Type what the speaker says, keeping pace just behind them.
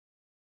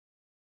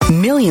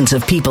Millions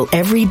of people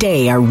every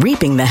day are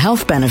reaping the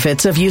health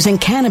benefits of using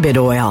cannabis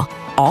oil,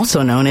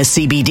 also known as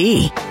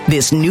CBD.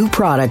 This new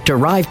product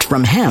derived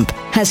from hemp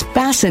has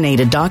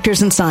fascinated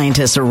doctors and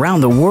scientists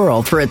around the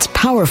world for its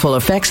powerful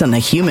effects on the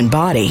human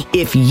body.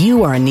 If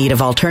you are in need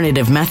of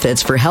alternative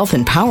methods for health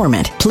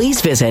empowerment, please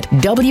visit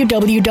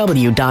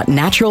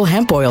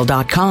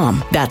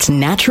www.naturalhempoil.com. That's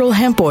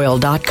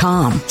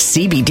naturalhempoil.com.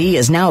 CBD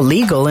is now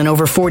legal in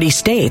over 40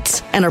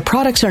 states, and our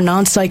products are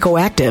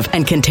non-psychoactive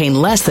and contain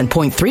less than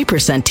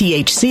 0.3%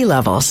 THC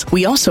levels.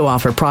 We also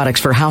offer products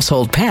for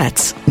household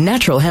pets.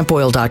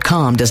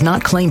 Naturalhempoil.com does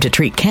not claim to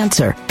treat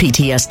cancer,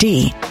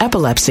 PTSD,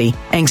 epilepsy,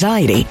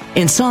 anxiety,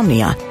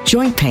 insomnia,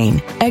 joint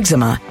pain,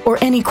 eczema, or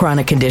any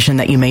chronic condition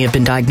that you may have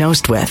been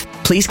diagnosed with.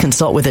 Please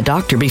consult with a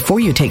doctor before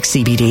you take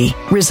CBD.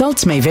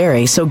 Results may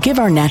vary, so give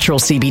our natural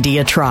CBD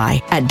a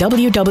try at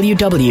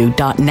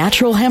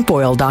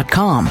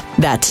www.naturalhempoil.com.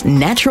 That's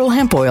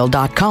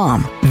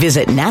naturalhempoil.com.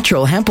 Visit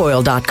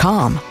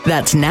naturalhempoil.com.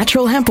 That's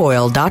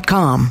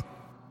naturalhempoil.com.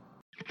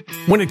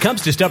 When it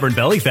comes to stubborn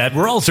belly fat,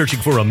 we're all searching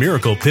for a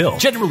miracle pill.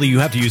 Generally, you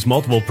have to use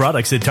multiple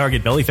products that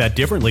target belly fat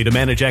differently to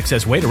manage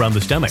excess weight around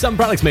the stomach. Some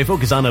products may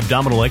focus on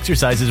abdominal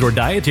exercises or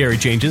dietary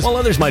changes, while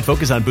others might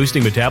focus on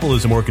boosting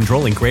metabolism or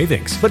controlling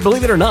cravings. But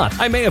believe it or not,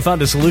 I may have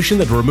found a solution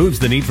that removes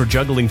the need for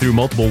juggling through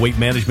multiple weight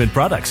management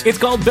products. It's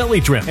called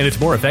Belly Trim, and it's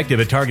more effective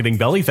at targeting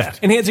belly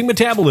fat, enhancing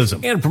metabolism,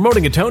 and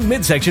promoting a toned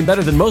midsection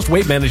better than most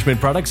weight management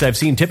products I've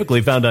seen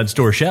typically found on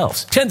store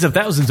shelves. Tens of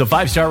thousands of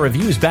 5-star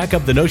reviews back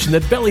up the notion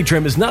that Belly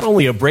Trim is not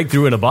only a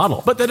breakthrough in a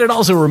bottle, but that it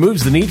also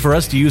removes the need for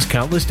us to use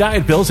countless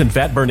diet pills and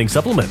fat-burning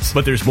supplements.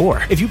 But there's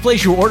more. If you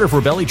place your order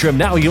for Belly Trim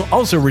now, you'll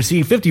also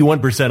receive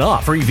 51%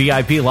 off, free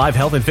VIP live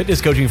health and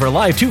fitness coaching for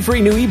life, 2 free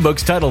new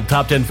ebooks titled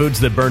Top 10 Foods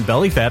That Burn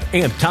Belly Fat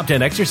and Top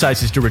 10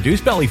 Exercises to Reduce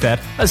Belly Fat,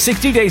 a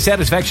 60-day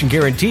satisfaction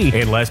guarantee,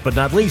 and last but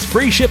not least,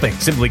 free shipping.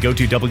 Simply go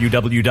to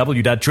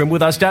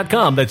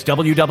www.trimwithus.com. That's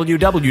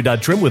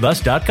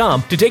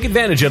www.trimwithus.com to take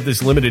advantage of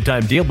this limited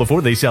time deal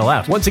before they sell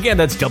out. Once again,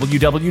 that's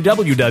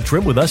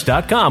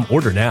www.trimwithus.com.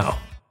 Order now.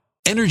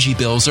 Energy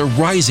bills are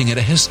rising at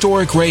a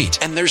historic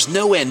rate, and there's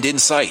no end in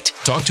sight.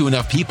 Talk to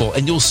enough people,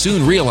 and you'll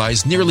soon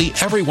realize nearly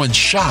everyone's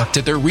shocked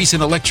at their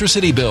recent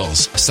electricity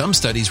bills. Some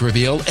studies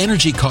reveal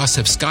energy costs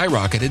have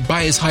skyrocketed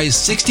by as high as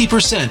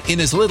 60%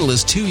 in as little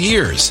as 2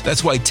 years.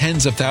 That's why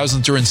tens of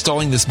thousands are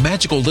installing this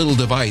magical little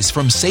device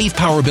from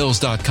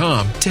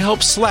SavePowerBills.com to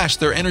help slash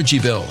their energy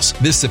bills.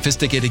 This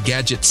sophisticated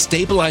gadget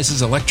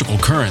stabilizes electrical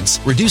currents,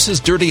 reduces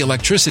dirty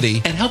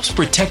electricity, and helps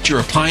protect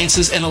your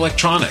appliances and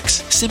electronics.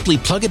 Simply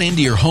plug it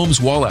into your home's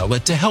wall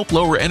outlet to help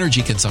lower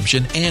energy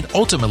consumption and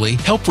ultimately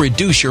help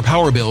reduce your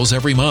power bills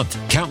every month.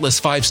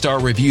 Countless 5-star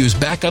reviews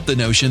back up the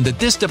notion that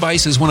this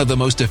device is one of the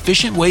most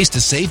efficient ways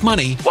to save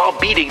money while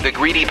beating the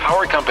greedy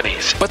power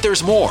companies. But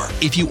there's more.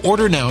 If you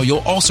order now, you'll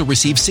also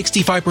receive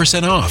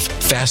 65% off,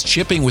 fast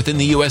shipping within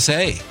the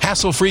USA,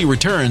 hassle-free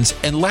returns,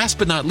 and last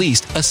but not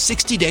least, a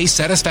 60-day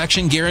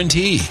satisfaction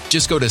guarantee.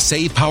 Just go to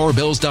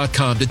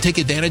SavePowerBills.com to take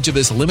advantage of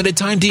this limited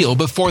time deal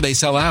before they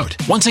sell out.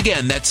 Once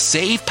again, that's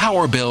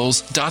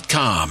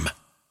SavePowerBills.com.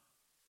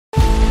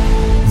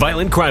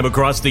 Violent crime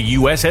across the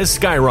U.S. has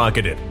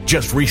skyrocketed.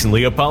 Just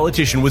recently, a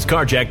politician was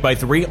carjacked by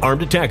 3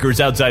 armed attackers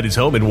outside his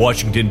home in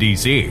Washington,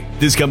 D.C.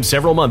 This comes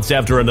several months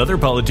after another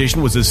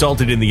politician was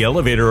assaulted in the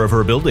elevator of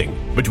her building.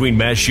 Between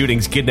mass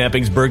shootings,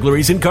 kidnappings,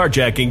 burglaries, and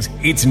carjackings,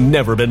 it's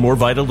never been more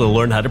vital to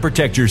learn how to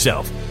protect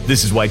yourself.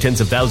 This is why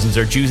tens of thousands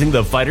are choosing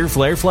the Fighter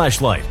Flare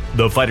flashlight.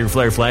 The Fighter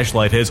Flare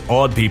flashlight has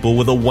awed people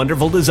with a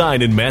wonderful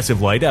design and massive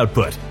light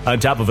output. On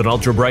top of an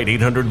ultra-bright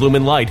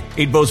 800-lumen light,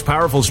 it boasts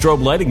powerful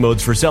strobe lighting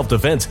modes for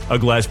self-defense, a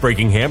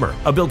glass-breaking hammer,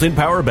 a built-in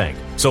power bank,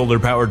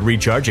 solar-powered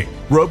recharging,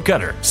 rope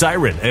cutter,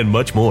 siren, and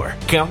much more.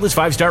 Countless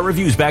 5-star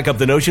reviews back up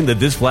the notion that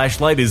this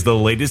flashlight is the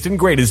latest and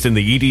greatest in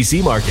the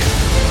EDC market.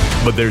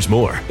 But there's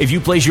more. If you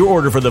place your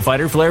order for the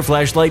Fighter Flare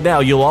flashlight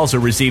now, you'll also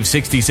receive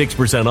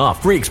 66%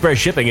 off, free express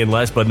shipping, and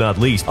last but not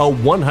least, a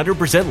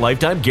 100%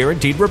 lifetime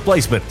guaranteed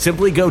replacement.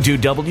 Simply go to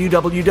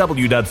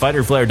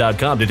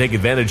www.fighterflare.com to take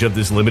advantage of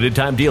this limited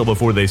time deal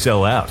before they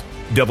sell out.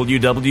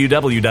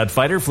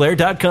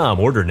 www.fighterflare.com.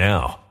 Order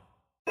now.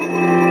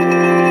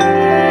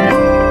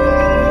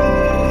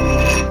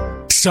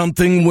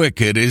 Something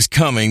wicked is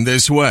coming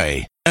this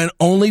way, and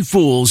only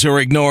fools are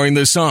ignoring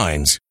the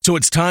signs. So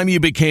it's time you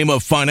became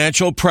a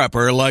financial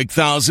prepper like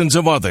thousands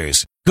of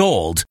others.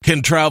 Gold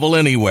can travel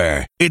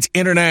anywhere. It's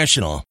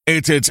international.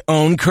 It's its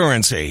own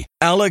currency.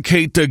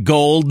 Allocate to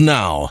gold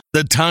now,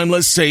 the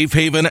timeless safe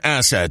haven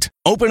asset.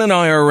 Open an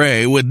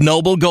IRA with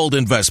Noble Gold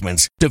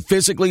Investments to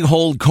physically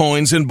hold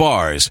coins and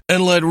bars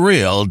and let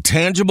real,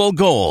 tangible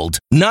gold,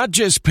 not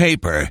just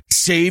paper,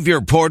 Save your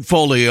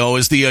portfolio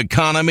as the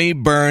economy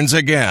burns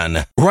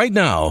again. Right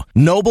now,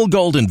 Noble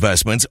Gold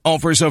Investments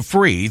offers a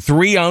free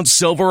 3-ounce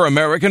silver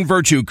American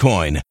Virtue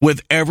coin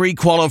with every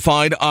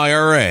qualified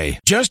IRA.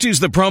 Just use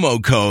the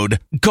promo code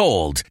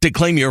GOLD to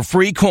claim your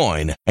free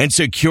coin and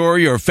secure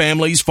your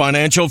family's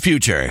financial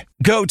future.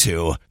 Go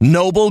to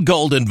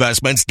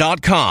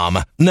noblegoldinvestments.com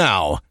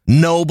now.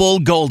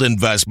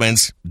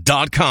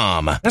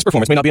 noblegoldinvestments.com. Past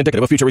performance may not be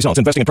indicative of future results.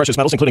 Investing in precious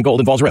metals, including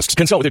gold, involves risks.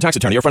 Consult with your tax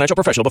attorney or financial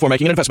professional before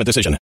making an investment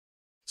decision.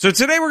 So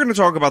today we're going to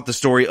talk about the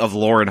story of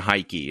Lauren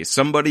Heike,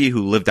 somebody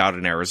who lived out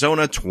in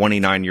Arizona,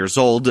 29 years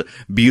old,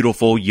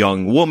 beautiful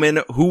young woman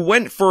who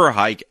went for a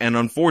hike and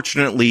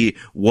unfortunately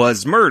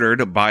was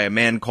murdered by a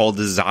man called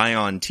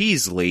Zion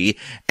Teasley.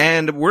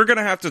 And we're going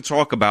to have to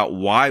talk about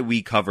why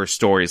we cover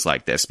stories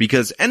like this,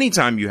 because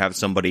anytime you have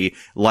somebody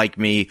like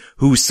me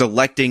who's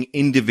selecting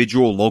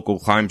individual local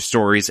crime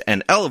stories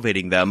and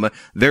elevating them,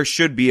 there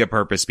should be a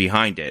purpose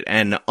behind it.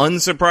 And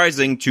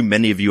unsurprising to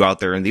many of you out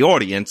there in the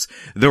audience,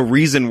 the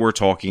reason we're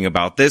talking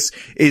about this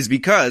is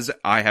because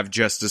I have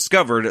just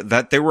discovered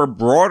that there were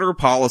broader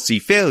policy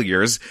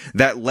failures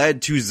that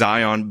led to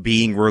Zion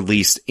being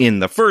released in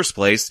the first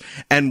place.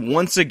 And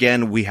once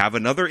again, we have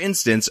another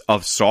instance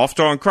of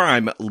soft on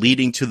crime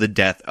leading to the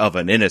death of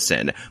an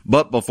innocent.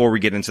 But before we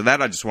get into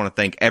that, I just want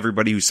to thank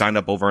everybody who signed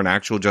up over on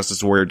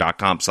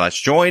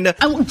actualjusticewarrior.com/join.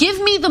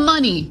 Give me the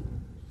money.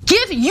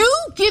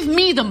 Give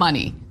me the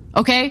money.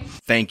 Okay?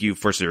 Thank you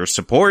for your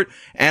support,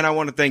 and I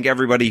want to thank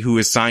everybody who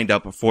has signed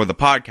up for the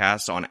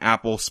podcast on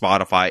Apple,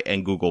 Spotify,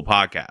 and Google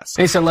Podcasts.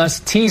 Hey,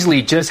 Celeste,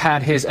 Teasley just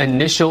had his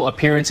initial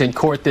appearance in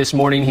court this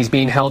morning. He's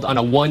being held on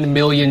a $1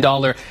 million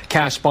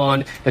cash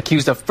bond,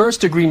 accused of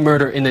first-degree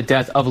murder in the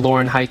death of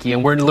Lauren Heike,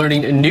 and we're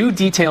learning new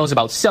details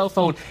about cell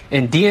phone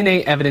and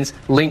DNA evidence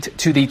linked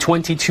to the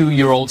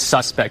 22-year-old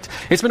suspect.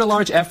 It's been a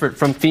large effort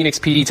from Phoenix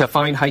PD to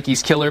find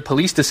Heike's killer.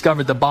 Police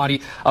discovered the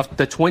body of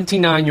the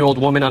 29-year-old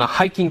woman on a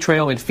hiking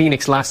trail in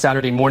Phoenix last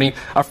Saturday morning.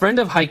 A friend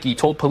of Heike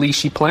told police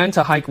she planned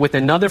to hike with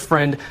another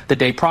friend the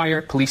day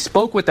prior. Police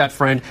spoke with that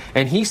friend,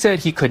 and he said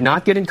he could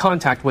not get in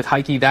contact with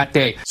Heike that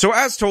day. So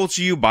as told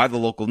to you by the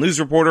local news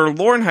reporter,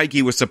 Lauren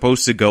Heike was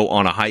supposed to go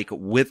on a hike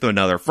with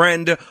another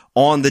friend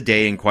on the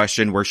day in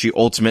question, where she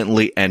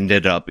ultimately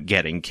ended up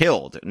getting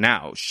killed.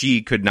 Now,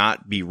 she could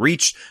not be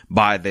reached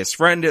by this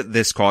friend.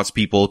 This caused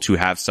people to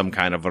have some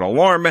kind of an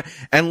alarm,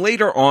 and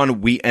later on,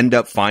 we end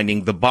up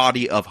finding the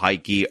body of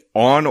Heike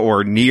on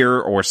or near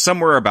or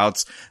somewhere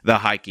about the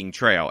hiking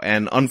trail.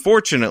 And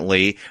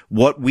unfortunately,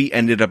 what we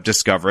ended up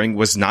discovering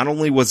was not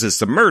only was this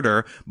a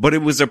murder, but it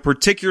was a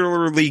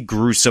particularly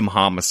gruesome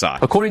homicide.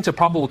 According to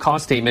probable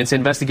cause statements,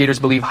 investigators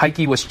believe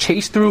Heike was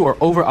chased through or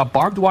over a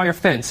barbed wire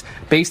fence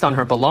based on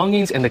her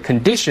belongings and the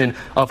condition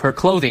of her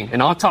clothing. An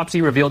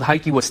autopsy revealed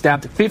Heike was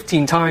stabbed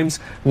 15 times.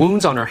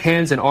 Wounds on her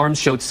hands and arms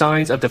showed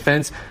signs of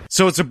defense.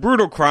 So it's a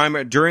brutal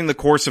crime. During the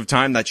course of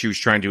time that she was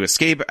trying to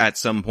escape, at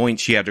some point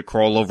she had to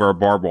crawl over a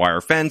barbed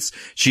wire fence.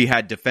 She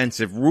had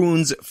defensive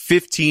wounds,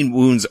 15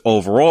 wounds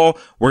overall.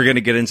 We're going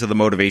to get into the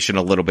motivation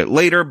a little bit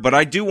later, but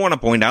I do want to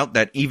point out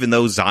that even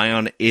though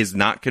Zion is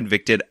not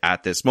convicted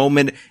at this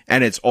moment,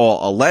 and it's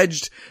all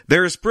alleged,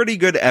 there is pretty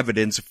good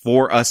evidence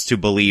for us to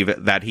believe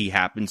that he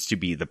happens to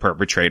be the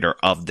perpetrator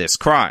of this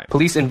crime.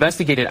 Police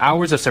investigated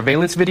hours of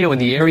surveillance video in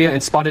the area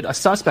and spotted a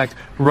suspect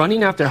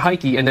running after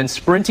Heike and then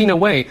sprinting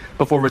away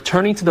before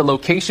returning to the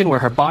location where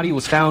her body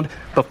was found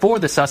before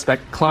the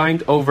suspect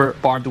climbed over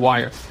barbed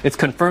wire. It's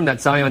confirmed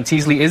that Zion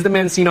Teasley is the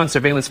man seen on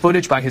surveillance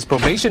footage by his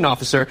probation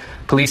officer.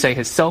 Police say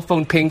his cell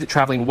phone pinged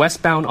traveling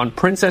westbound on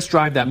Princess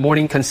Drive that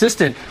morning,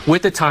 consistent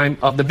with the time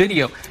of the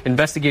video.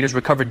 Investigators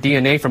recovered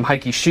DNA from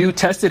Heike's shoe,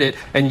 tested it,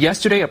 and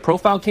yesterday a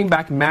profile came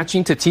back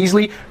matching to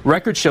Teasley.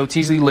 Records show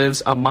Teasley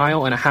lives a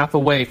mile and a half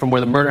away from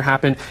where the murder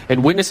happened,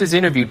 and witnesses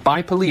interviewed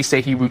by police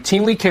say he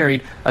routinely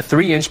carried a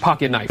 3-inch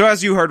pocket knife. So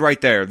as you heard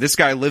right there, this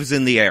guy lives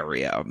in the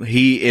area.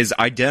 He is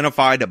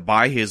identified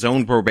by his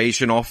own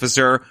probation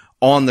officer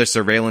on the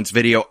surveillance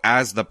video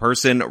as the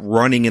person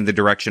running in the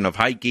direction of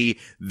Heike,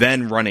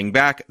 then running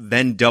back,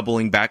 then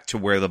doubling back to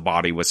where the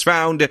body was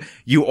found.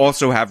 You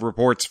also have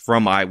reports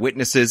from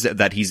eyewitnesses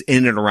that he's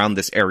in and around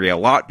this area a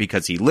lot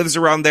because he lives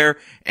around there,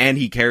 and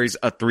he carries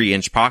a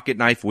 3-inch pocket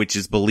knife, which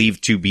is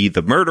believed to be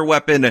the murder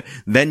weapon.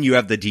 Then you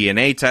have the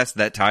DNA test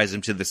that ties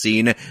him to the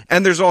scene,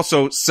 and there's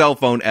also cell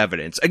phone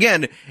evidence.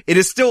 Again, it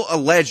is still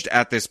alleged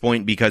at this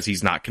point because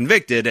he's not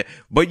convicted,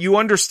 but you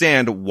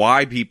understand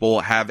why people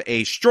have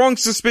a strong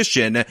suspicion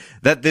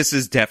that this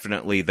is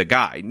definitely the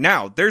guy.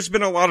 Now, there's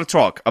been a lot of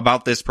talk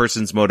about this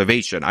person's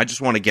motivation. I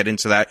just want to get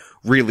into that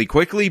really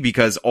quickly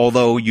because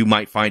although you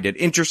might find it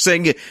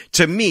interesting,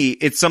 to me,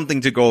 it's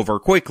something to go over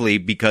quickly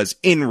because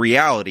in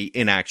reality,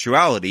 in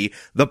actuality,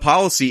 the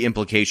policy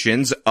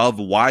implications of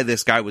why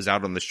this guy was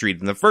out on the street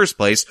in the first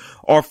place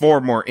are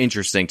far more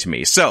interesting to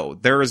me. So,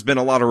 there has been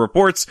a lot of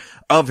reports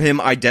of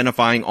him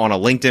identifying on a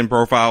LinkedIn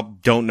profile.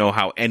 Don't know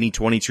how any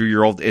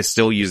 22-year-old is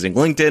still using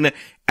LinkedIn.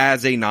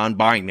 as a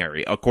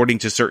non-binary, according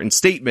to certain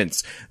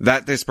statements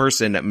that this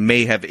person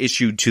may have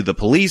issued to the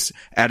police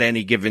at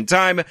any given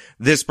time.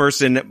 This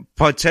person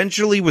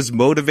potentially was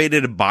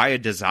motivated by a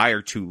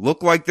desire to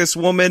look like this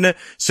woman.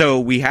 So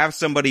we have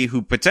somebody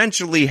who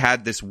potentially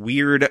had this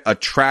weird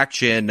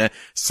attraction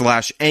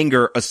 /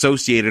 anger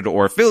associated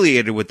or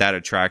affiliated with that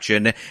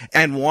attraction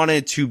and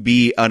wanted to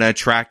be an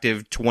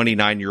attractive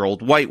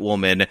 29-year-old white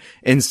woman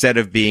instead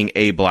of being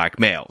a black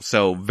male.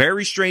 So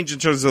very strange in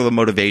terms of the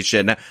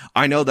motivation.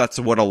 I know that's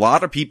what a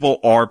lot of people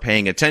are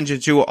paying attention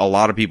to. A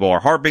lot of people are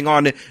harping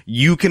on it.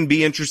 You can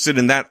be interested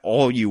in that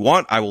all you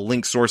want. I will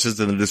link sources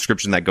in the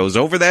description that goes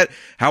over that.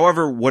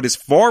 However, what is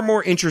far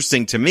more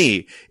interesting to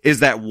me is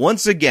that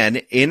once again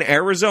in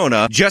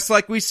Arizona, just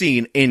like we've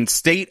seen in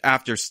state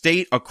after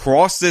state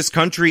across this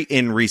country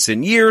in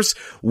recent years,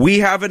 we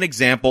have an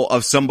example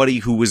of somebody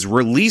who was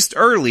released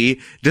early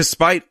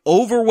despite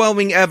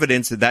overwhelming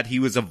evidence that he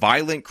was a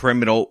violent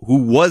criminal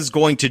who was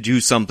going to do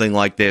something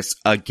like this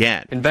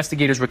again.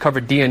 Investigators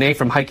recovered DNA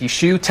from Heike's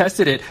shoe,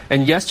 tested it,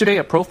 and yesterday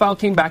a profile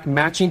came back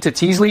matching to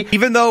Teasley.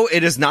 Even though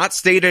it is not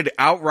stated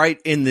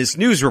outright in this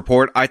news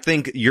report, I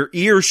think your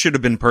ears should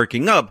have been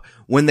perking up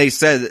when they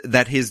said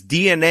that his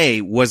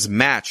DNA was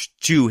matched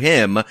to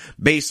him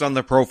based on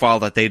the profile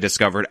that they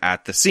discovered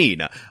at the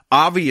scene.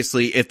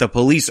 Obviously, if the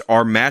police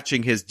are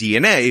matching his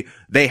DNA,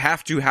 they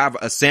have to have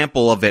a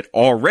sample of it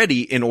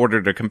already in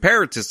order to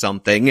compare it to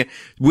something,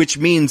 which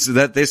means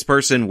that this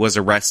person was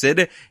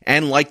arrested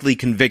and likely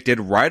convicted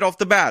right off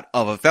the bat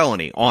of a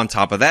felony. On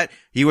top of that,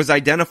 he was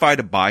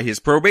identified by his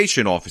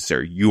probation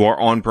officer. You are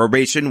on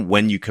probation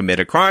when you commit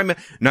a crime.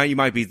 Now you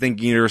might be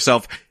thinking to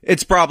yourself,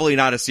 it's probably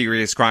not a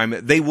serious crime.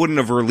 They wouldn't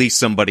have released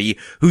somebody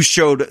who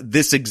showed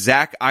this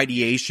exact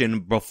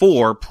ideation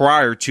before,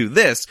 prior to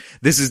this.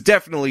 This is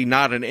definitely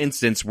not an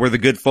instance where the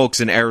good folks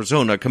in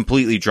Arizona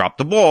completely dropped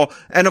the ball.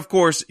 And of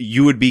course,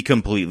 you would be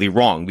completely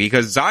wrong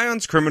because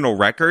Zion's criminal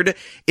record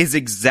is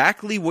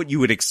exactly what you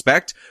would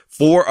expect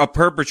for a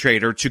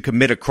perpetrator to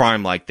commit a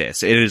crime like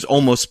this. It is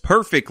almost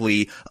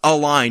perfectly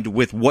aligned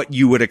with what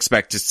you would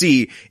expect to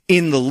see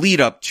in the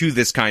lead up to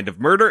this kind of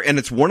murder. And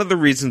it's one of the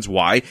reasons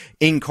why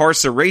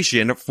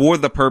incarceration for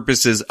the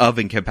purposes of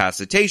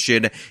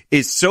incapacitation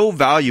is so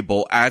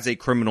valuable as a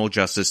criminal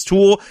justice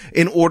tool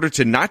in order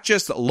to not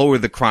just lower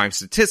the crime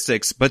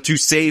statistics, but to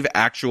save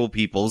actual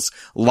people's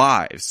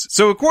lives.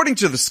 So according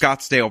to the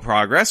Scottsdale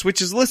Progress,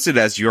 which is listed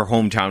as your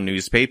hometown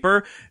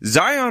newspaper,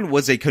 Zion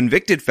was a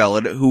convicted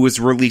felon who was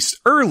released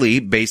early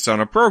based on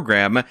a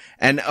program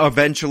and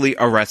eventually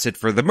arrested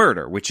for the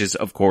murder, which is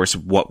of course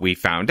what we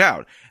found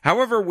out.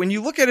 However, when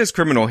you look at his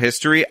criminal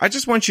history, I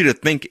just want you to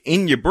think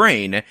in your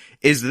brain,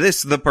 is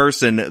this the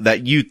person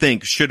that you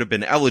think should have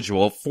been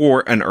eligible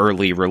for an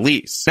early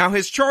release? Now,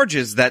 his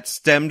charges that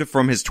stemmed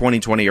from his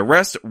 2020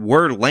 arrest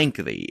were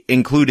lengthy,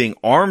 including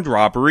armed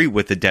robbery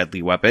with a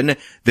deadly weapon,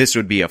 this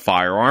would be a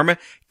firearm,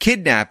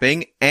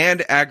 kidnapping,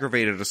 and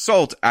aggravated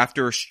assault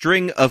after a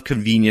string of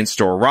convenience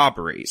store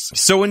robberies.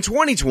 So in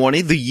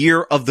 2020, the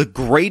year of the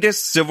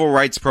greatest civil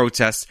rights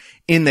protests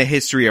in the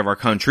history of our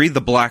country,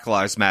 the Black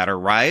Lives Matter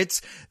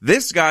riots,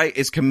 this guy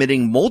is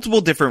committing multiple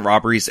different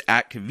robberies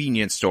at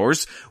convenience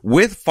stores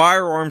with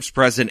firearms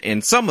present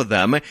in some of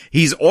them.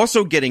 He's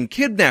also getting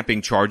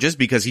kidnapping charges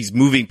because he's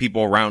moving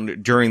people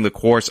around during the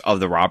course of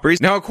the robberies.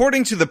 Now,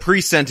 according to the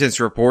pre-sentence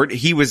report,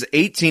 he was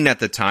 18 at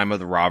the time of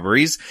the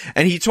robberies,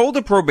 and he told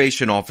a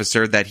probation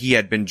officer that he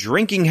had been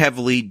drinking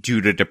heavily due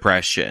to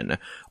depression.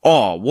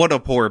 Aw, what a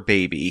poor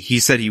baby. He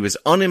said he was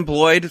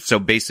unemployed, so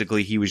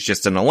basically he was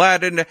just an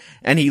Aladdin,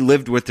 and he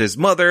lived with his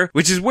mother,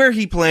 which is where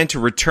he planned to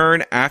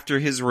return after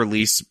his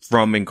release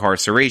from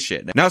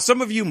incarceration. Now,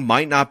 some of you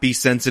might not be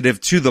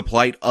sensitive to the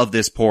plight of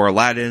this poor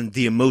Aladdin,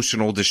 the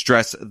emotional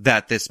distress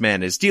that this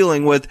man is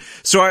dealing with,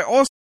 so I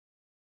also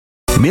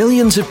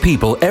Millions of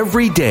people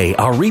every day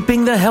are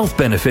reaping the health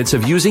benefits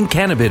of using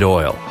cannabis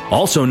oil,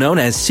 also known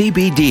as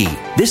CBD.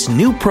 This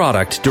new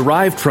product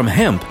derived from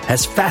hemp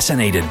has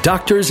fascinated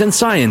doctors and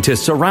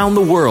scientists around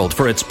the world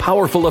for its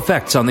powerful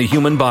effects on the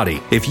human body.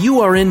 If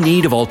you are in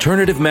need of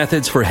alternative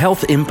methods for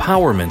health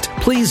empowerment,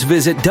 please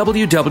visit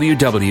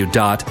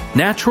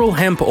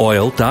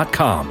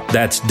www.naturalhempoil.com.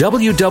 That's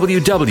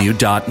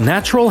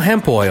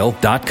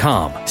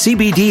www.naturalhempoil.com.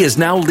 CBD is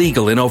now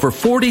legal in over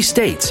 40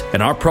 states,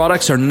 and our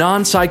products are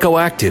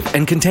non-psychoactive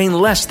and contain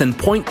less than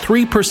 0.3%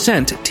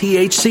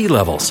 THC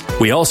levels.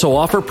 We also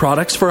offer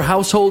products for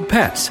household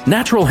pets.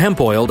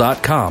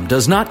 NaturalHempOil.com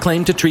does not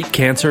claim to treat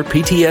cancer,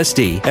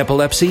 PTSD,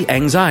 epilepsy,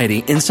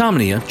 anxiety,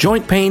 insomnia,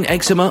 joint pain,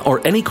 eczema,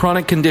 or any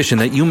chronic condition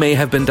that you may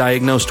have been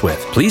diagnosed with.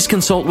 Please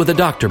consult with a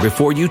doctor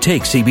before you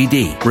take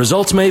CBD.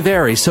 Results may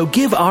vary, so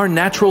give our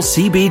natural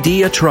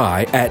CBD a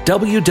try at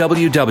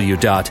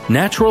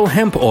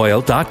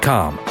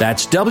www.naturalhempoil.com.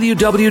 That's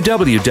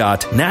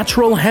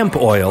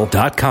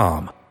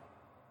www.naturalhempoil.com.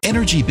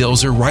 Energy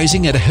bills are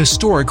rising at a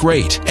historic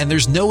rate, and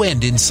there's no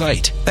end in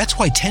sight. That's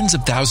why tens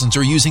of thousands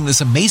are using this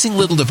amazing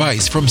little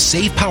device from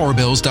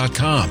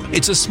SavePowerBills.com.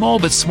 It's a small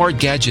but smart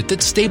gadget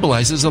that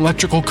stabilizes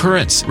electrical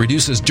currents,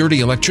 reduces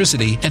dirty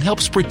electricity, and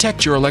helps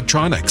protect your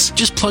electronics.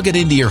 Just plug it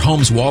into your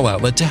home's wall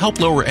outlet to help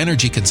lower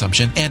energy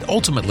consumption and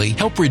ultimately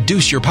help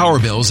reduce your power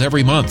bills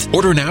every month.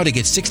 Order now to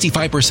get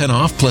 65%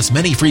 off plus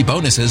many free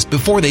bonuses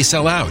before they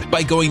sell out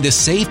by going to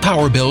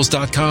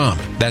SavePowerBills.com.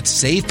 That's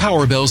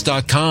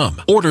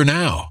SavePowerBills.com. Order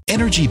now.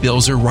 Energy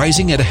bills are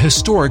rising at a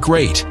historic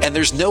rate, and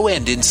there's no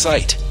end in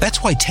sight.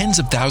 That's why tens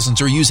of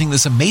thousands are using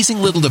this amazing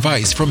little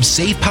device from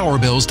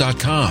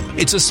SavePowerBills.com.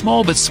 It's a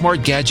small but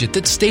smart gadget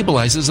that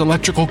stabilizes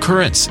electrical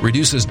currents,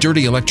 reduces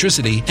dirty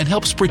electricity, and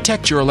helps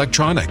protect your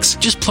electronics.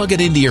 Just plug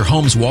it into your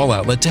home's wall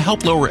outlet to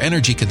help lower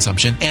energy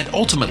consumption and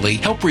ultimately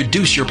help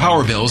reduce your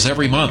power bills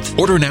every month.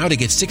 Order now to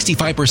get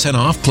 65%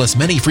 off plus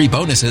many free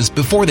bonuses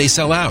before they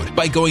sell out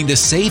by going to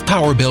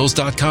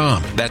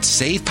SavePowerBills.com.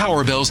 That's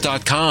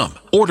SavePowerBills.com.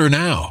 Order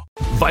now.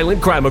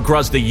 Violent crime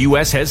across the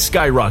U.S. has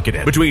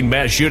skyrocketed. Between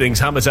mass shootings,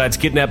 homicides,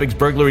 kidnappings,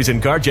 burglaries,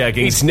 and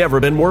carjacking, it's never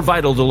been more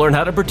vital to learn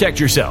how to protect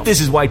yourself. This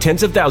is why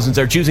tens of thousands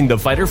are choosing the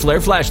Fighter Flare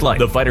flashlight.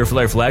 The Fighter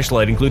Flare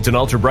flashlight includes an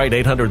ultra-bright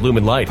 800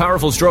 lumen light,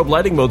 powerful strobe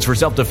lighting modes for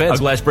self-defense,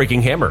 a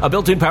glass-breaking hammer, a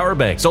built-in power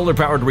bank,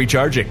 solar-powered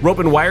recharging, rope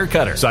and wire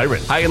cutter,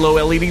 siren, high and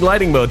low LED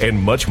lighting mode, and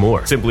much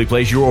more. Simply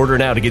place your order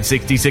now to get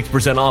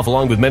 66% off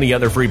along with many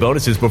other free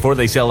bonuses before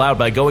they sell out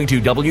by going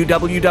to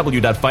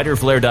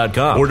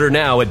www.fighterflare.com. Order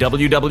now at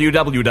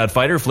www.fighterflare.com.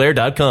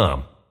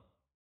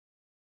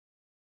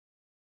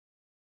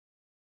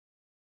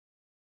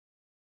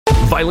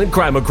 Violent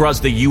crime across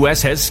the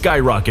U.S. has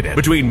skyrocketed.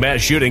 Between mass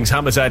shootings,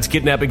 homicides,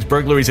 kidnappings,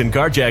 burglaries, and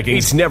carjacking,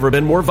 it's never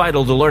been more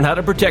vital to learn how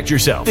to protect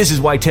yourself. This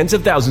is why tens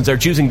of thousands are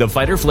choosing the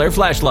Fighter Flare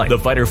flashlight. The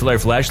Fighter Flare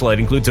flashlight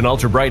includes an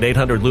ultra-bright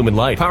 800 lumen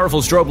light,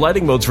 powerful strobe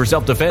lighting modes for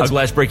self-defense, a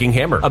glass-breaking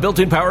hammer, a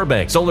built-in power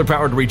bank,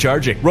 solar-powered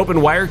recharging, rope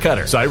and wire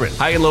cutter, siren,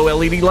 high and low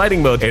LED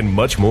lighting mode, and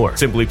much more.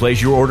 Simply place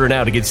your order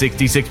now to get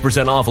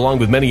 66% off along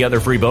with many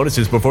other free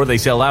bonuses before they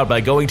sell out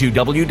by going to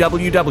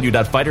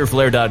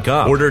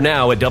www.fighterflare.com. Order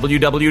now at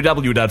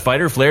www.fighterflare.com.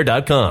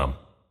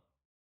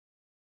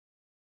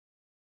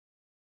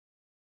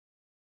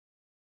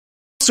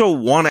 Also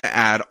want to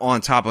add on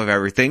top of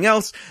everything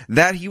else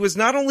that he was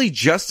not only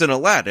just an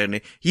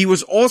Aladdin, he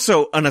was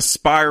also an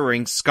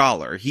aspiring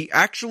scholar. He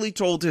actually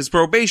told his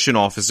probation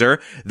officer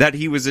that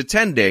he was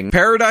attending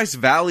Paradise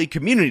Valley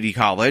Community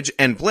College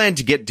and planned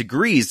to get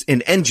degrees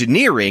in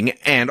engineering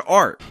and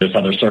art. There's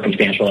other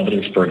circumstantial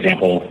evidence, for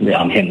example,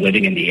 him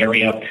living in the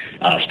area,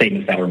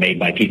 statements that were made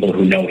by people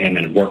who know him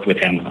and worked with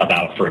him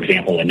about, for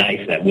example, a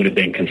knife that would have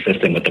been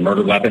consistent with the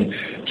murder weapon.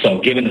 So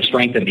given the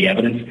strength of the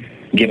evidence,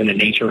 given the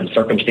nature and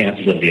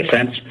circumstances of the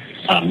offense,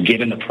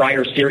 given the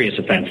prior serious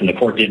offense, and the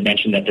court did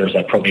mention that there's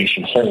a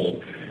probation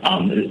hold,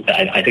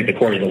 I think the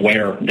court is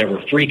aware there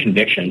were three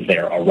convictions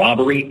there: a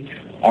robbery,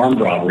 armed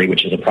robbery,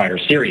 which is a prior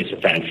serious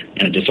offense,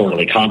 and a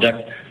disorderly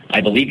conduct. I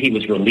believe he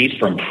was released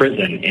from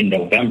prison in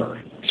November,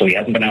 so he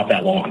hasn't been out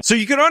that long. So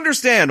you can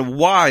understand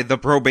why the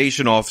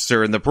probation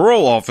officer and the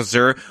parole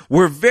officer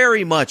were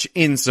very much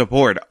in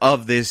support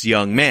of this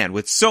young man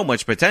with so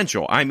much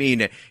potential. I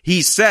mean,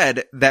 he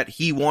said that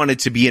he wanted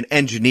to be an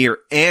engineer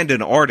and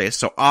an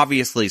artist, so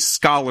obviously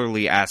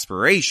scholarly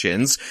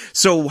aspirations.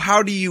 So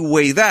how do you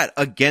weigh that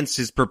against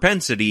his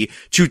propensity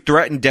to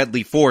threaten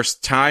deadly force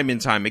time and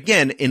time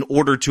again in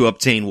order to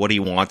obtain what he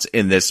wants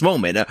in this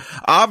moment?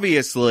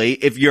 Obviously,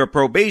 if you're a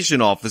probation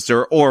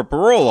officer or a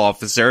parole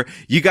officer,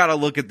 you gotta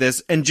look at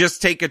this and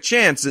just take a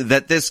chance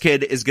that this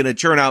kid is gonna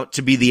turn out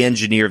to be the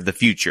engineer of the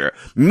future.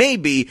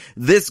 Maybe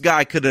this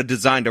guy could have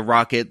designed a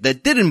rocket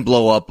that didn't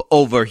blow up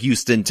over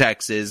Houston,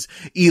 Texas.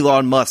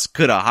 Elon Musk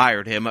could have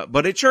hired him,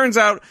 but it turns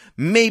out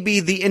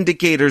maybe the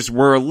indicators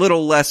were a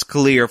little less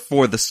clear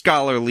for the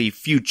scholarly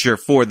future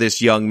for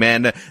this young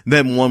man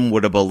than one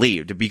would have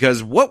believed,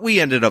 because what we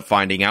ended up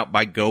finding out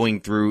by going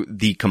through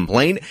the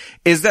complaint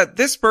is that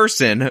this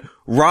person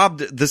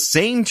robbed the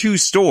same two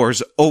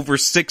stores over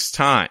 6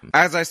 times.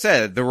 As I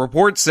said, the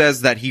report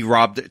says that he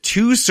robbed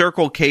 2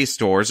 Circle K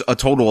stores a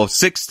total of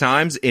 6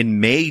 times in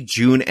May,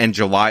 June, and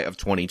July of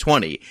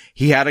 2020.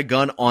 He had a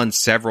gun on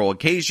several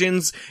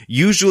occasions,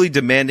 usually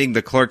demanding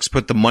the clerks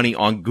put the money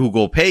on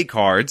Google Pay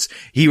cards.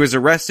 He was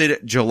arrested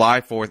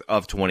July 4th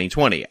of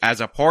 2020. As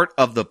a part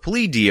of the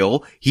plea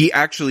deal, he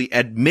actually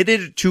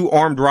admitted to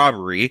armed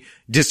robbery,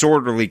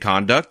 disorderly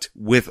conduct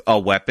with a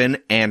weapon,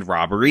 and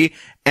robbery,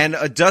 and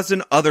a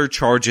dozen other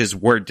charges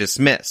were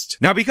dismissed.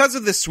 Now, because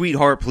of this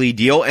sweetheart plea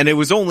deal, and it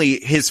was only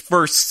his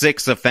first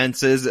 6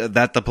 offenses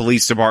that the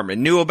police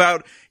department knew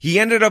about, he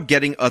ended up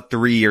getting a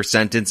 3-year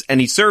sentence, and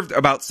he served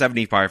about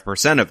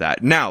 75% of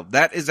that. Now,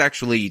 that is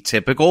actually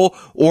typical,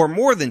 or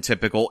more than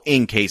typical,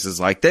 in cases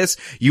like this.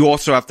 You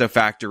also have to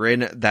factor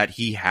in that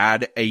he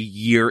had a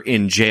year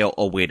in jail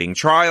awaiting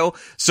trial,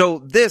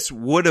 so this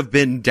would have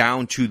been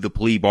down to the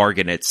plea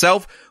bargain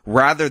itself,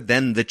 rather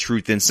than the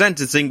truth in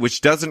sentencing,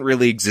 which doesn't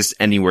really exist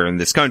anymore anywhere in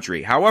this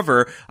country.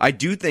 However, I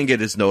do think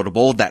it is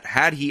notable that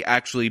had he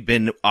actually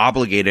been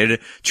obligated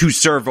to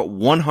serve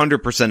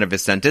 100% of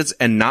his sentence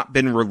and not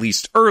been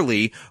released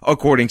early,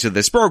 according to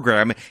this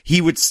program, he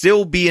would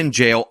still be in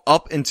jail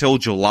up until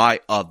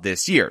July of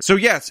this year. So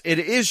yes, it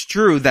is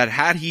true that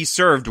had he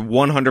served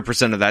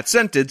 100% of that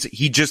sentence,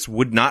 he just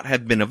would not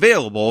have been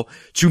available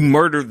to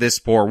murder this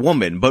poor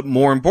woman. But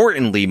more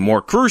importantly,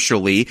 more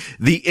crucially,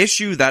 the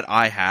issue that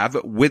I have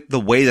with the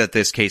way that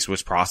this case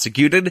was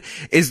prosecuted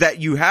is that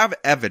you have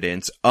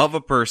evidence of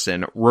a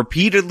person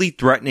repeatedly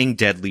threatening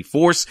deadly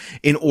force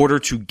in order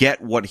to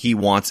get what he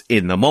wants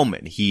in the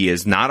moment. He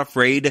is not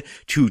afraid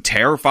to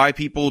terrify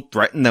people,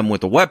 threaten them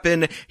with a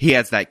weapon. He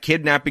has that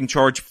kidnapping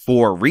charge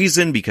for a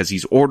reason, because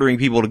he's ordering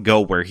people to go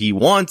where he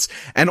wants.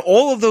 And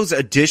all of those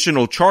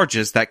additional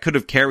charges that could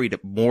have carried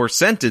more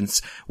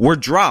sentence were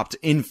dropped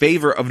in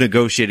favor of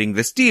negotiating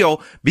this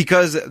deal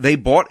because they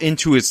bought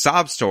into his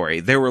sob story.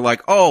 They were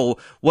like, oh,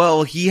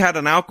 well, he had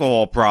an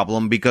alcohol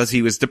problem because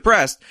he was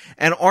depressed,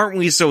 and aren't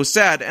we so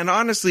sad? And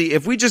honestly,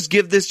 if we just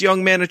give this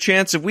young man a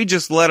chance, if we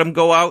just let him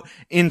go out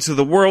into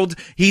the world,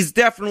 he's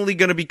definitely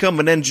going to become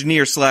an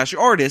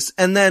engineer/artist,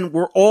 and then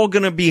we're all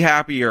going to be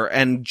happier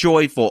and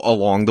joyful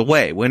along the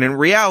way. When in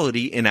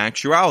reality, in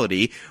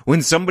actuality,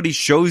 when somebody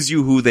shows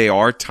you who they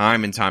are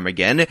time and time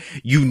again,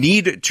 you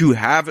need to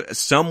have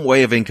some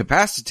way of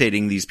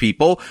incapacitating these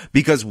people,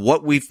 because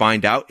what we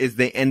find out is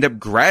they end up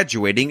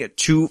graduating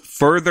to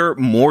further,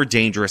 more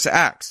dangerous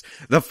acts.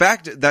 The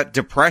fact that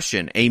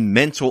depression, a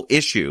mental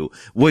issue,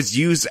 was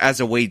used as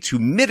a way to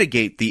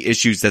mitigate the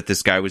issues that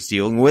this guy was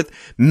dealing with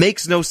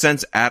makes no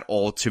sense at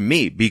all to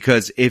me,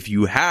 because if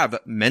you have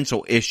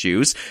mental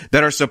issues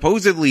that are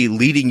supposedly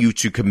leading you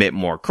to commit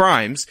more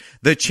crimes,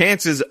 the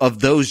chances of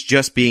those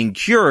just being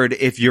cured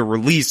if you're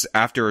released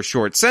after a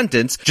short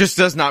sentence just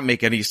does not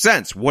make any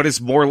sense. What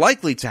is more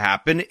likely to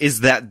happen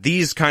is that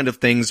these kind of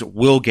things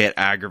will get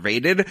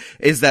aggravated,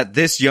 is that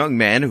this young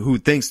man who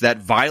thinks that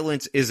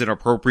violence is an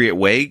appropriate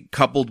way,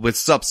 coupled with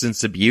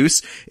substance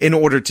abuse, in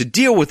order to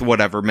deal with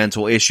whatever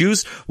mental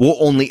issues, will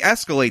only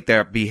escalate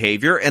their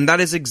behavior, and that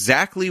is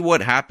exactly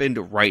what happened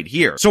right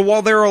here. So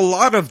while there are a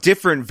lot of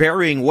different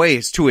varying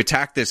ways to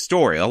attack this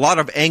story, a lot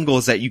of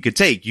angles that you could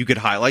take, you could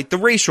highlight the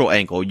racial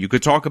angle, you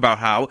could talk about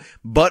how,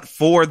 but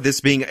for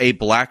this being a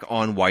black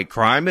on white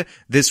crime,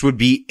 this would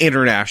be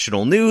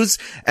international news,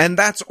 and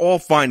that's all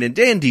fine and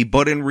dandy,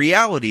 but in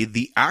reality,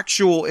 the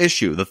actual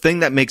issue, the thing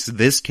that makes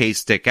this case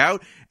stick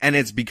out, and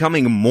it's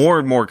becoming more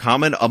and more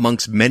common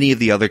amongst many of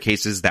the other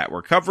cases that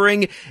we're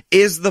covering,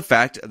 is the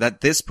fact that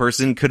this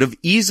person could have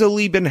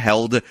easily been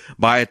held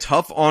by a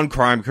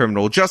tough-on-crime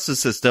criminal justice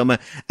system,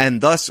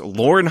 and thus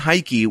Lauren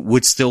Heike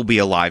would still be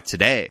alive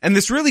today. And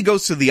this really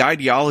goes to the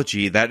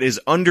ideology that is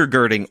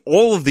undergirding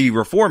all of the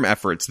reform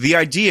efforts, the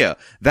idea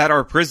that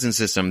our prison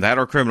system, that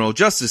our criminal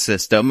justice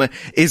system,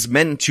 is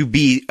meant to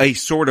be a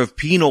sort of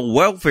penal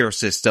welfare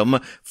system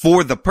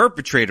for the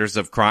perpetrators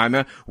of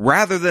crime,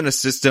 rather than a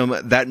system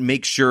that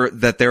makes sure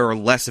that there are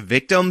less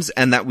victims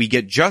and that we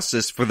get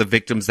justice for the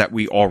victims that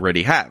we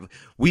already have.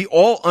 We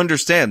all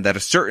understand that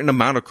a certain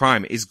amount of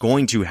crime is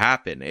going to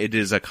happen. It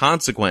is a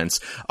consequence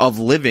of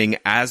living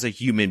as a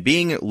human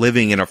being,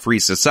 living in a free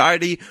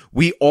society.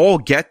 We all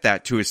get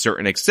that to a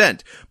certain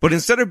extent. But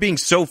instead of being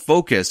so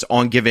focused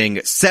on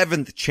giving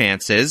seventh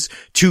chances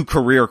to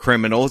career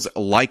criminals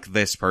like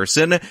this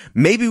person,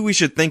 maybe we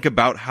should think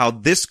about how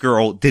this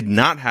girl did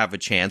not have a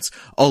chance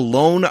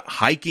alone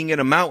hiking in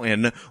a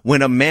mountain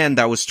when a man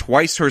that was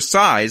twice her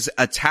size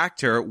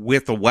attacked her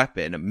with a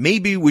weapon.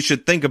 Maybe we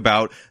should think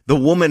about the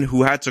woman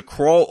who had to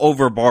crawl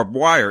over barbed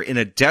wire in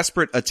a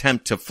desperate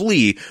attempt to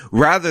flee,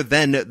 rather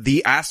than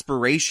the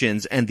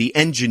aspirations and the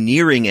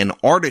engineering and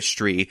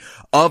artistry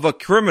of a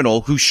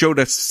criminal who showed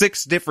us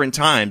 6 different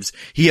times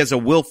he has a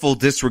willful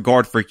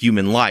disregard for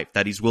human life,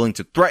 that he's willing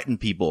to threaten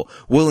people,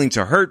 willing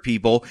to hurt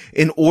people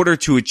in order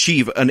to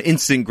achieve an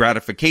instant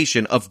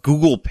gratification of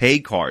Google Pay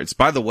cards.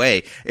 By the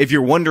way, if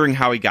you're wondering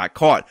how he got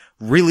caught,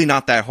 really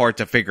not that hard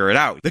to figure it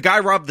out. The guy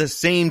robbed the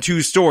same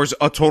 2 stores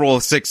a total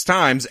of 6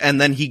 times,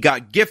 and then he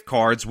got gift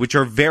cards, which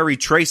are very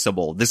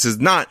traceable. This is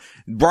not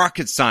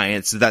rocket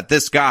science that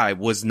this guy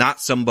was not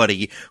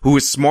somebody who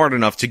was smart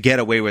enough to get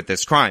away with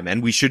this crime,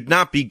 and we should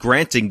not be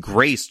granting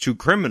grace to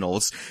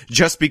criminals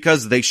just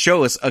because they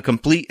show us a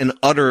complete and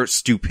utter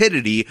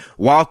stupidity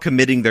while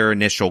committing their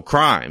initial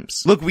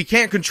crimes. Look, we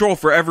can't control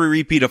for every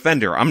repeat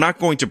offender. I'm not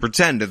going to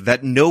pretend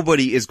that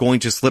nobody is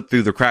going to slip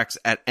through the cracks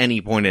at any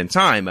point in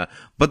time,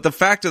 but the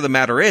fact of the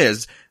matter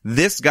is,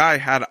 this guy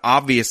had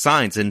obvious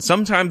signs, and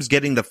sometimes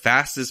getting the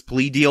fastest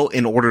plea deal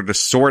in order to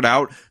sort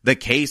out the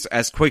case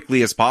as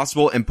quickly as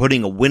possible and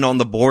putting a win on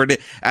the board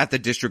at the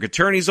district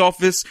attorney's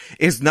office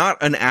is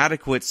not an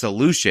adequate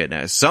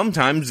solution.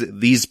 Sometimes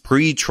these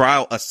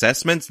pre-trial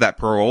assessments that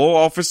parole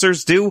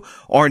officers do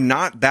are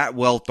not that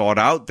well thought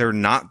out, they're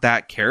not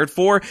that cared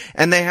for,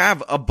 and they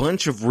have a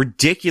bunch of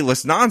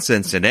ridiculous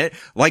nonsense in it,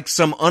 like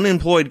some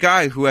unemployed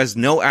guy who has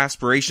no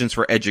aspirations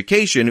for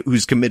education,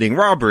 who's committing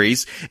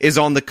robberies, is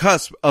on the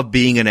cusp of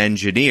being an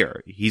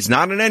engineer. He's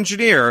not an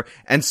engineer,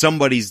 and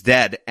somebody's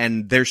dead,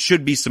 and there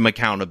should be some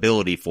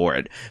accountability for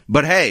it.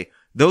 But hey,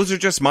 those are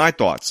just my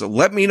thoughts. So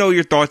let me know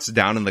your thoughts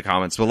down in the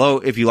comments below.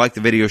 If you like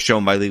the video, show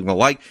them by leaving a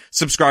like,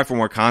 subscribe for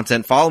more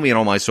content, follow me on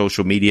all my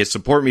social media,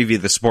 support me via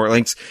the support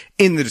links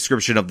in the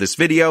description of this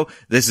video.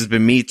 This has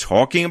been me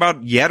talking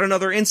about yet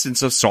another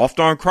instance of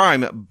soft on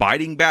crime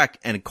biting back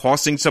and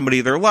costing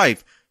somebody their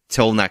life.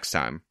 Till next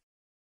time.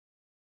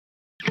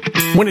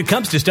 When it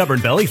comes to stubborn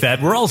belly fat,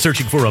 we're all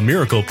searching for a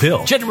miracle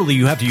pill. Generally,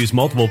 you have to use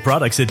multiple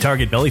products that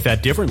target belly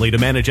fat differently to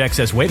manage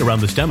excess weight around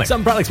the stomach.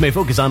 Some products may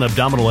focus on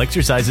abdominal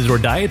exercises or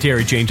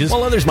dietary changes,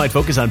 while others might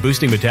focus on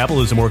boosting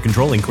metabolism or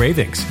controlling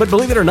cravings. But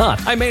believe it or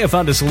not, I may have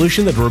found a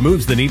solution that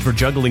removes the need for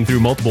juggling through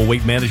multiple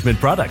weight management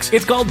products.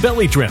 It's called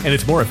Belly Trim, and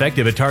it's more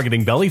effective at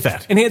targeting belly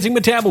fat, enhancing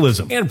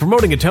metabolism, and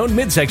promoting a toned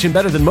midsection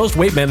better than most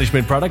weight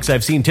management products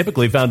I've seen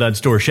typically found on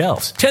store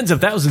shelves. Tens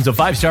of thousands of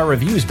 5-star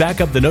reviews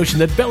back up the notion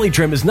that Belly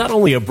Trim is not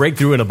only a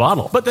breakthrough in a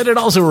bottle, but that it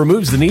also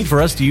removes the need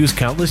for us to use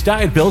countless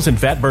diet pills and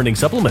fat-burning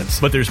supplements.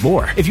 But there's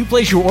more. If you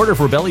place your order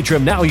for Belly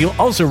Trim now, you'll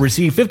also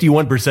receive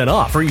 51%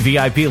 off, free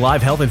VIP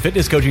live health and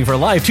fitness coaching for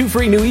life, 2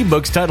 free new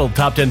ebooks titled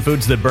Top 10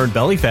 Foods That Burn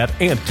Belly Fat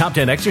and Top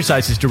 10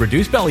 Exercises to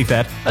Reduce Belly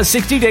Fat, a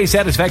 60-day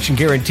satisfaction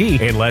guarantee,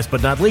 and last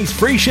but not least,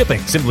 free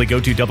shipping. Simply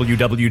go to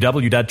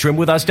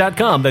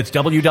www.trimwithus.com. That's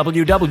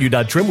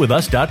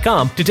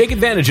www.trimwithus.com to take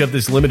advantage of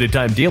this limited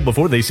time deal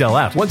before they sell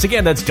out. Once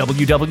again, that's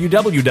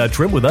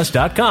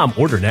www.trimwithus.com.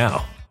 Order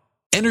now.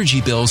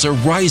 Energy bills are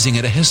rising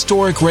at a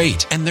historic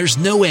rate, and there's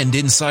no end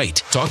in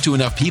sight. Talk to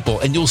enough people,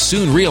 and you'll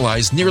soon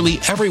realize nearly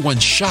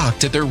everyone's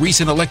shocked at their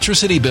recent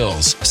electricity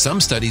bills. Some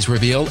studies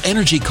reveal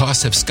energy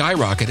costs have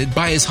skyrocketed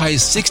by as high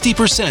as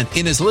 60%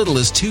 in as little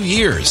as 2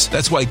 years.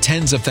 That's why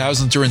tens of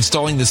thousands are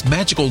installing this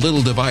magical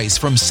little device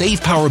from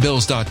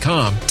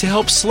SavePowerBills.com to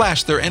help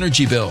slash their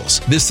energy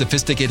bills. This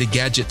sophisticated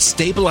gadget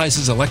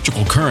stabilizes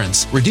electrical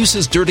currents,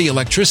 reduces dirty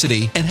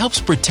electricity, and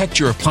helps protect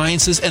your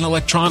appliances and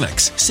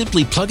electronics.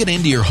 Simply plug it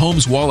into your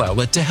home's wall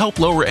outlet to help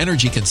lower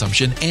energy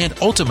consumption and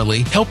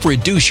ultimately help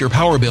reduce your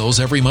power bills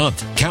every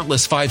month.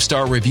 Countless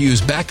 5-star reviews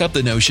back up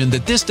the notion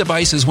that this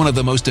device is one of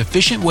the most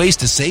efficient ways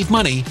to save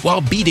money while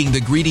beating the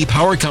greedy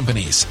power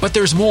companies. But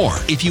there's more.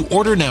 If you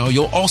order now,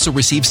 you'll also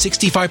receive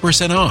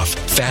 65% off,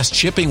 fast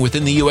shipping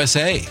within the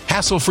USA,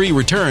 hassle-free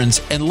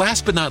returns, and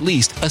last but not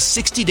least, a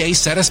 60-day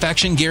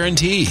satisfaction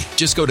guarantee.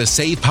 Just go to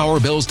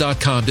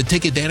SavePowerBills.com to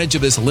take advantage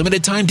of this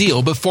limited time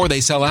deal before they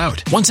sell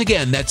out. Once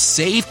again, that's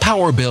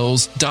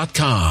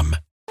SavePowerBills.com.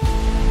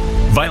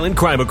 Violent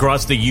crime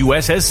across the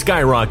U.S. has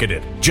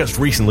skyrocketed. Just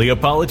recently, a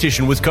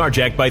politician was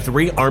carjacked by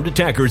 3 armed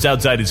attackers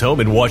outside his home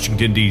in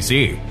Washington,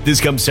 D.C.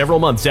 This comes several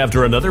months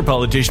after another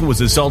politician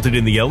was assaulted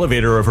in the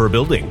elevator of her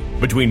building.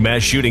 Between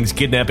mass shootings,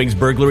 kidnappings,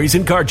 burglaries,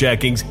 and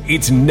carjackings,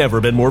 it's never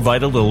been more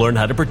vital to learn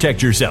how to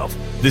protect yourself.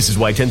 This is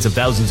why tens of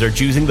thousands are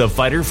choosing the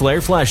Fighter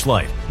Flare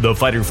flashlight. The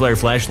Fighter Flare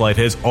flashlight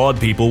has awed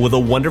people with a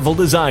wonderful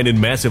design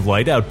and massive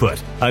light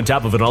output. On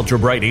top of an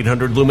ultra-bright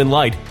 800-lumen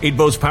light, it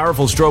boasts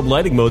powerful strobe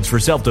lighting modes for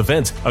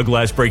self-defense, a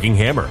glass-breaking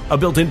hammer, a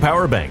built-in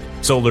power bank,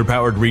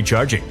 solar-powered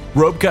recharging,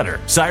 rope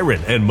cutter,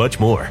 siren, and much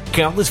more.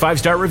 Countless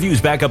 5-star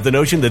reviews back up the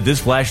notion that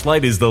this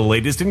flashlight is the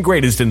latest and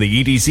greatest in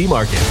the EDC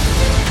market.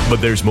 But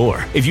there's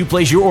more. If you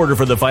place your order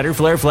for the Fighter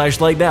Flare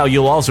flashlight now,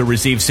 you'll also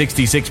receive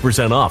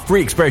 66% off,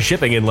 free express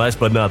shipping, and last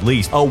but not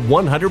least, a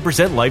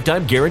 100%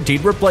 lifetime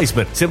guaranteed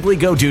replacement. Simply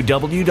go to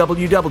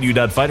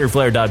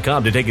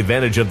www.fighterflare.com to take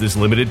advantage of this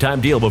limited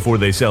time deal before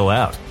they sell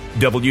out.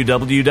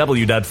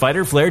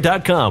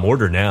 www.fighterflare.com.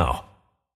 Order now.